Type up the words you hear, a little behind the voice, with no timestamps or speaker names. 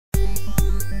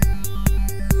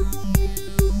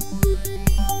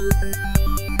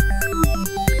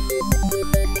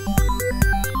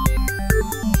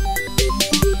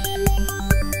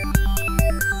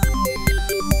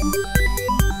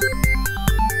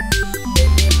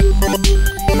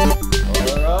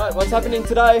what's happening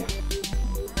today?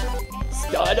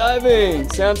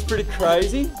 Skydiving! Sounds pretty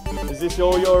crazy. Is this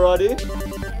all your idea?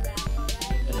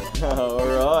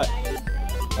 Alright.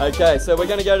 Okay, so we're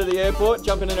going to go to the airport,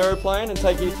 jump in an aeroplane and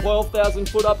take you 12,000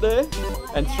 foot up there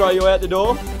and throw you out the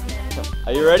door.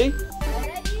 Are you ready?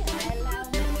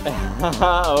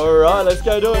 Alright, let's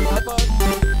go do it. High five.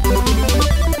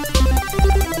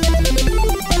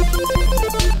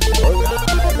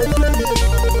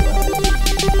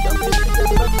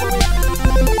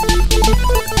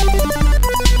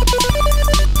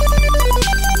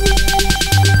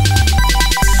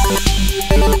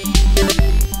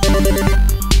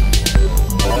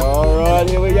 Alright,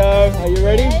 here we go. Are you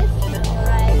ready?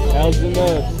 How's the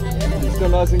nerves? You still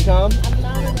nice and calm? I'm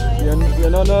not nervous. You're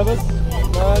not nervous?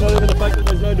 No, not even the fact that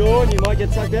there's no door and you might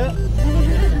get sucked out?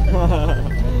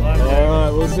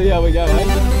 Alright, we'll see how we go,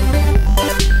 eh?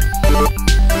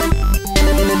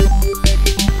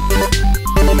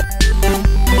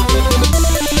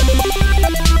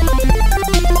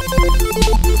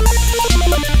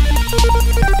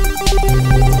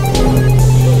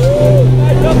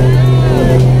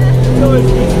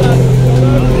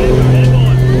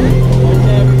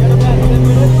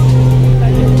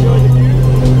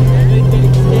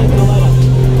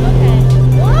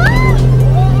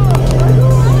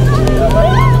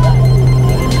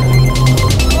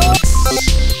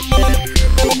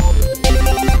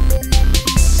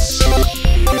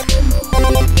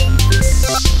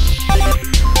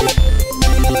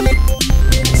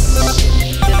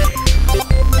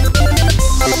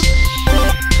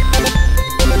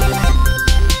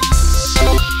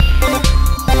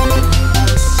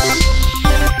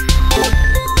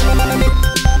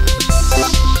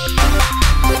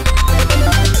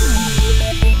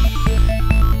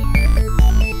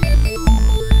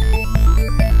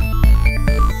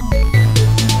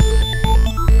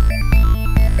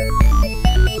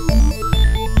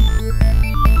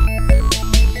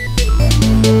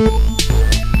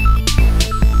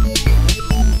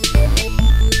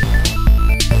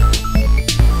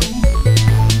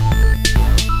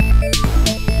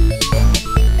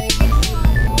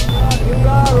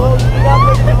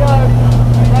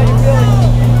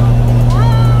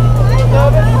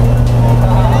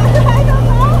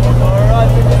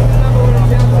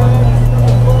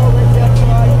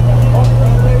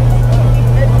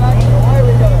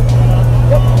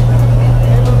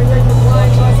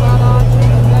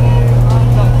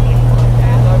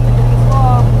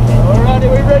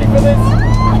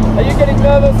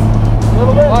 Nervous? A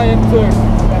little bit? I am too.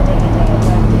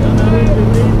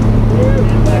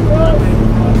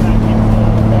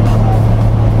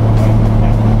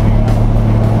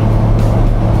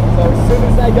 So as soon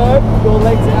as they go, your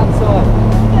legs outside.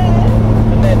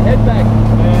 And then head back.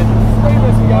 And scream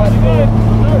as we go. Okay,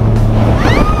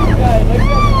 legs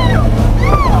outside.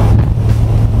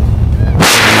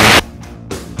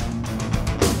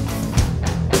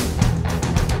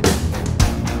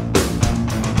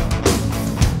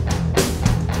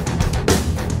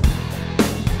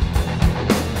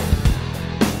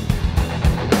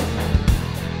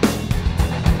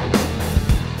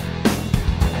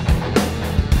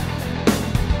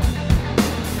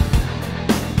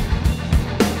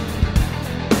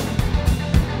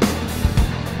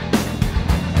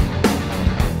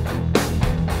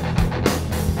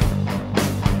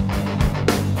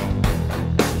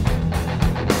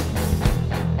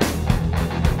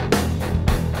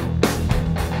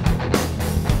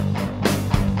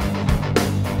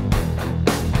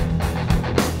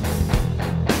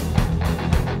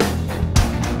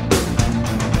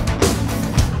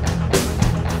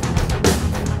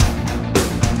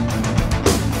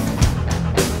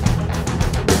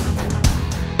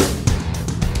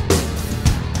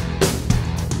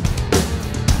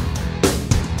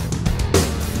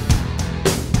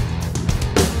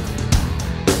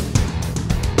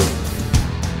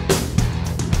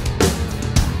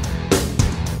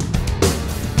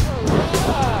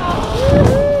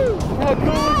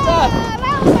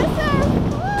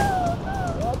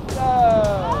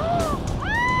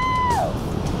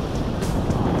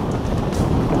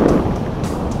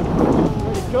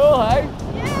 Cool, hey?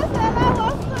 Yes, and I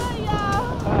was there, yeah.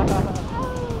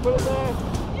 Put it there.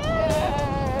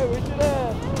 Yeah, we did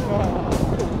it.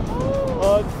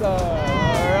 Awesome.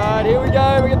 Alright, here we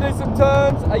go. We're going to do some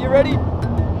turns. Are you ready?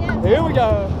 Yes. Here we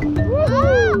go.